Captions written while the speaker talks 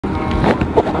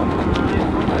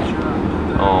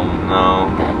Oh no.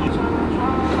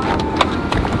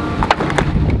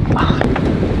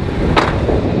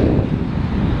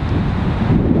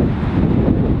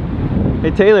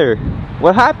 Hey Taylor,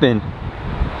 what happened?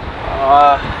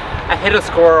 I hit a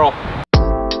squirrel.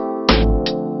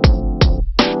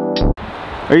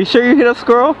 Are you sure you hit a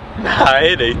squirrel? Nah, I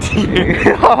hit a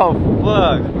deer. Oh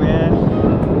fuck, man.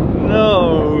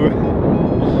 No.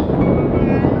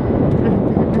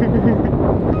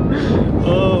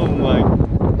 Oh my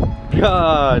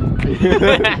god.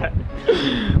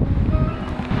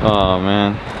 Oh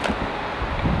man.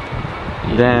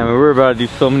 Damn, we were about to do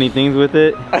so many things with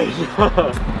it. I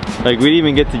know. Like we didn't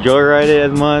even get to joyride it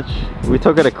as much. We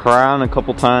took it a crown a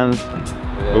couple times,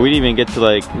 but we didn't even get to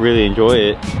like really enjoy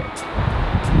it.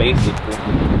 Basically.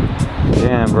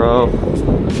 Damn, bro.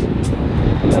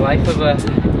 The life of a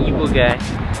evil guy.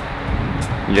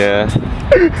 Yeah.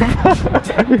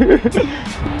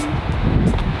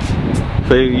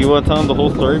 So you want to tell them the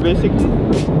whole story, basically?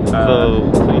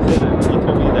 So you said you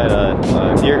told me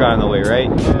that deer got in the way, right?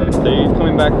 Yeah. So you're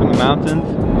coming back from the mountains?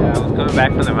 Yeah, I was coming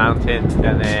back from the mountains,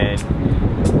 and then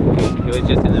he was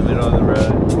just in the middle of the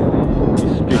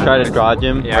road. You tried to dodge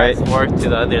him, yeah, right? I swerved to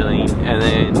the other lane, and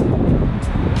then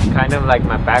kind of like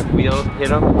my back wheel hit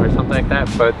him or something like that,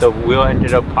 but the wheel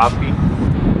ended up popping.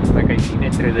 Like I seen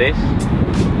it through this thing,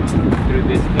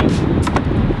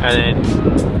 and then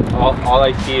all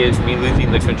I see is me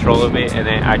losing the control of it, and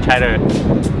then I try to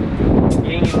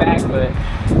gain it back, but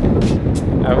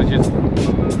I was just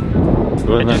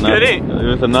couldn't. It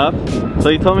was enough? So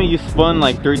you told me you spun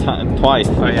like twice.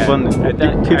 Oh yeah, Spun I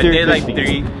did like two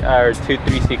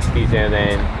 360s, and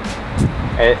then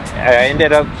I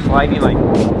ended up sliding like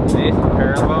this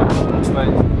parallel, but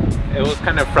it was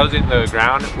kind of frozen to the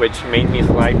ground, which made me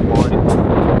slide forward.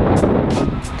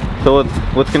 So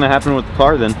what's gonna happen with the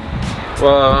car then?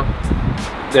 Well,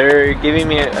 they're giving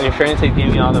me insurance. They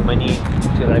gave me all the money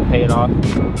to like pay it off,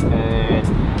 and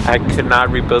I could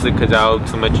not rebuild it because I owed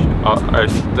too much, or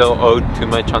still owed too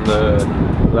much on the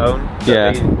loan. So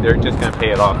yeah, they're just gonna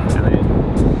pay it off, and then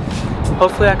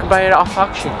hopefully I can buy it off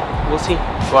auction. We'll see,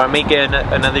 or I may get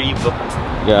another Evo.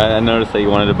 Yeah, I noticed that you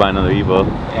wanted to buy another Evo.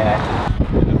 Yeah.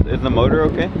 Is the motor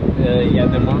okay? Yeah,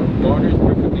 the motor's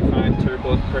perfectly fine.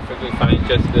 Turbo's perfectly fine.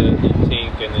 Just the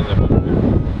intake and then the motor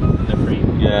and the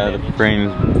frame. Yeah, the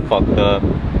frame's fucked up.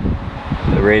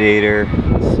 The radiator,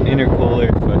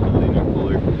 intercooler, especially the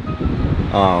intercooler.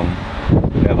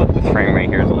 Yeah, but this frame right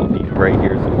here is all beat. Right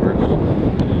here is the worst.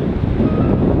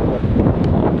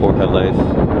 Poor headlights.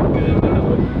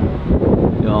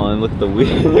 Oh, and look at the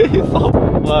wheels. Oh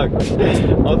fuck! I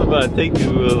was about to take the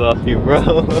wheels off you, bro.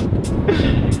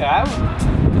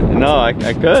 No, I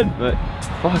could, but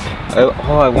fuck.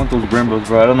 I want those Brembos,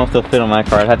 bro. I don't know if they'll fit on my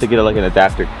car. I'd have to get like an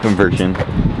adapter conversion.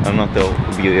 I don't know if they'll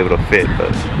be able to fit,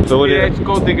 but. So what? Yeah,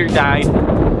 Gold Digger died,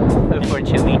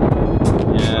 unfortunately.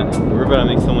 Yeah, we're about to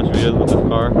make so much videos with this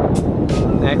car.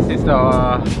 Next is the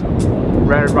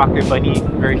Red Rocket Bunny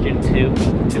version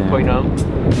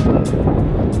 2.0.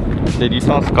 Did you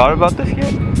tell Scott about this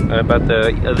yet? About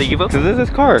the Evo? Cause this is his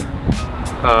car.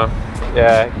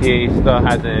 Yeah, he still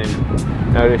hasn't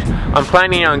noticed. I'm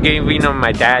planning on giving him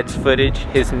my dad's footage,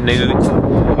 his nudes.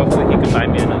 Hopefully he can buy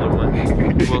me another one.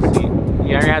 We'll see.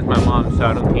 He already has my mom, so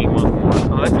I don't think he wants more.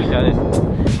 Unless he does,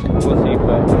 we'll see.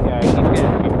 But yeah, he's gonna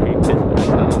be pretty pissed with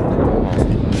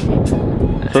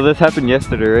us. So this happened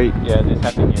yesterday, right? Yeah, this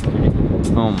happened yesterday.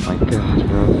 Oh my god,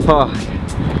 bro. Fuck.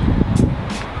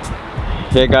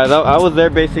 Yeah, guys, I was there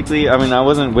basically. I mean, I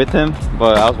wasn't with him,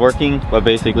 but I was working. But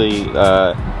basically,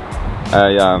 I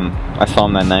saw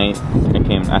him that night. I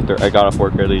came after I got off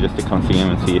work early just to come see him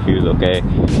and see if he was okay.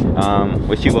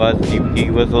 Which he was. He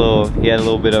was a little. He had a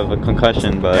little bit of a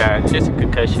concussion, but yeah, just a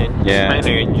concussion. Yeah.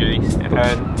 Minor injuries and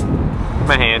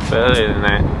my hand, but other than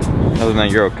that,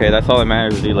 you're okay. That's all that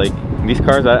matters, dude. Like these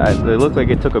cars, they look like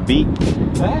it took a beat.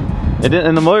 It did,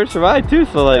 and the motor survived too.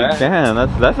 So like, damn,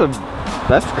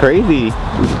 that's crazy.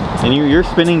 And you're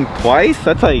spinning twice?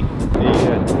 That's like,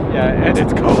 yeah, and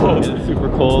it's cold. It's super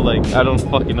cold. Like, I don't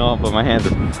fucking know, but my hands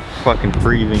are fucking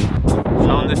freezing.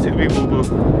 Telling this to be boo boo.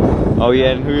 Oh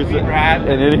yeah, and here's then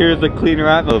here's the clean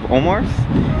wrap of Omar's.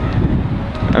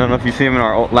 I don't know if you see him in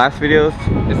our last videos.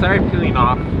 It started peeling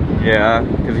off. Yeah,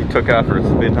 because he took it out for a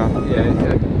spin, huh?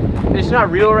 Yeah, it's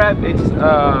not real wrap. It's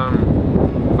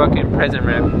fucking present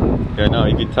wrap. Yeah, no,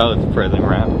 you can tell it's present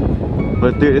wrap.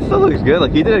 But dude, it still looks good.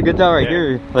 Like, he did a good job right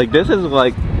here. Like, this is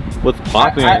like what's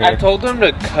popping right I told him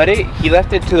to cut it. He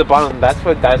left it to the bottom. That's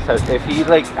what that says. If he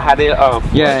like had it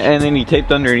flush, yeah, and then he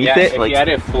taped underneath it. If like, he had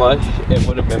it flush, it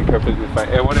would have been perfectly fine.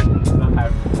 It wouldn't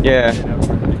have. Yeah,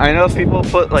 I know people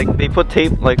put like, they put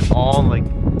tape like all like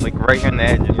like right here on the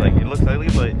edge. It's like it looks ugly,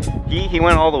 but he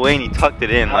went all the way and he tucked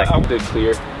it in. Like it's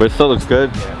clear, but it still looks good.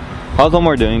 Yeah. How's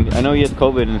Omar doing? I know he has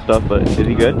COVID and stuff, but is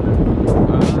he good?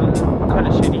 Kind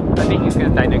of shitty. I think he's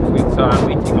gonna die next week, so I'm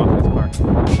waiting off his car.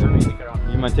 Let me take it off.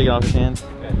 You might take it off his hands?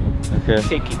 Yeah. Okay.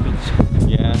 Take it, bitch.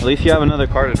 Yeah. At least you have another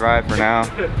car to drive for now.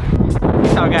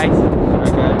 Peace out, guys.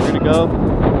 Alright guys, we're gonna go.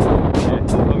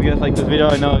 Hope you guys like this video.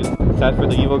 I know it's sad for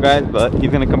the Evo guys, but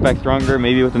he's gonna come back stronger,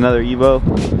 maybe with another Evo.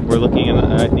 We're looking at,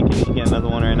 I think he's getting another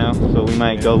one right now, so we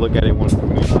might go look at it one of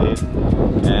these days,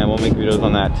 and we'll make videos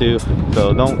on that too.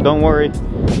 So don't worry,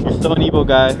 you're still an Evo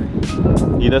guy.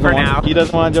 He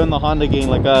doesn't want to join the Honda gang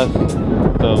like us.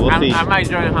 So we'll see. I might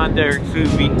join Honda or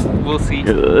Subi. We'll see.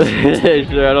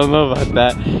 Sure, I don't know about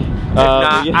that. If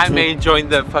not, I may join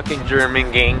the fucking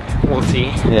German gang. We'll see.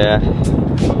 Yeah.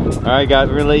 Alright guys,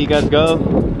 we're gonna let you guys go.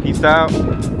 Peace out.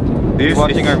 Keep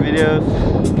watching our videos.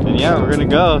 And yeah, we're gonna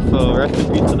go. So rest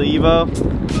in peace to the Evo.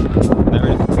 Never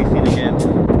to be seen again.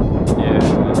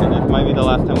 Yeah. And this might be the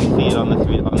last time we see it on this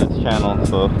video, on this channel.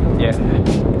 So yeah.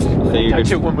 Say you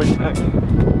touch it one more time.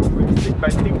 Stick by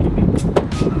thinking.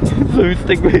 So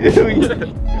stick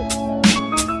by